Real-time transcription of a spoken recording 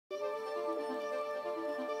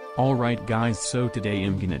Alright guys, so today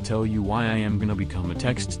I'm gonna tell you why I am gonna become a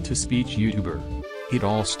text-to-speech YouTuber. It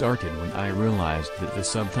all started when I realized that the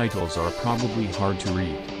subtitles are probably hard to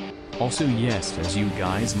read. Also yes, as you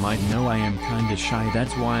guys might know, I am kinda shy,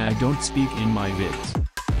 that's why I don't speak in my vids.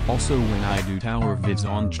 Also when I do tower vids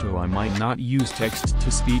on Jto, I might not use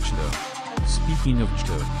text-to-speech though. Speaking of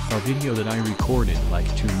Jto, a video that I recorded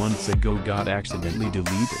like 2 months ago got accidentally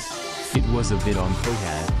deleted. It was a vid on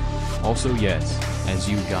Kohat. Also yes, as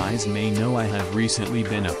you guys may know, I have recently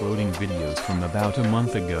been uploading videos from about a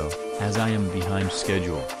month ago, as I am behind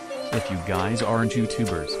schedule. If you guys aren't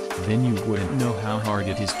YouTubers, then you wouldn't know how hard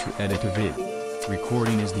it is to edit a vid.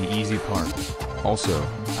 Recording is the easy part. Also,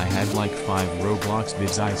 I have like 5 Roblox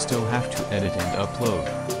vids I still have to edit and upload.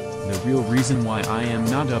 The real reason why I am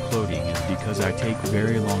not uploading is because I take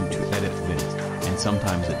very long to edit vids, and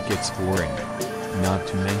sometimes it gets boring. Not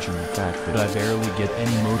to mention the fact that I barely get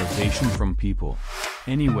any motivation from people.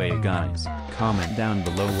 Anyway guys, comment down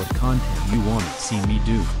below what content you wanna see me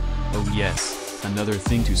do. Oh yes, another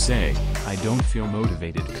thing to say, I don't feel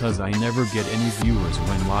motivated cause I never get any viewers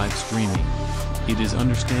when live streaming. It is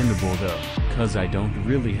understandable though, cause I don't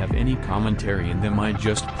really have any commentary in them, I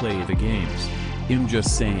just play the games. I'm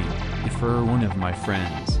just saying, if you're one of my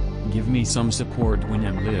friends, give me some support when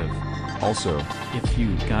I'm live. Also, if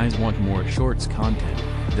you guys want more shorts content,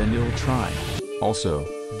 then I'll try. Also,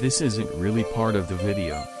 this isn't really part of the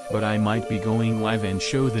video, but I might be going live and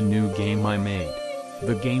show the new game I made.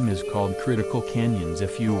 The game is called Critical Canyons.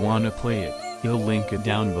 If you wanna play it, I'll link it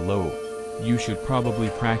down below. You should probably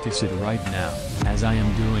practice it right now, as I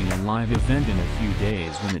am doing a live event in a few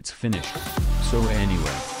days when it's finished. So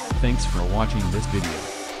anyway, thanks for watching this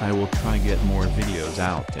video. I will try get more videos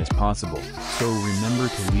out as possible, so remember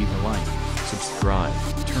to leave a like, subscribe,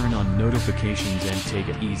 turn on notifications and take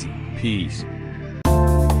it easy. Peace.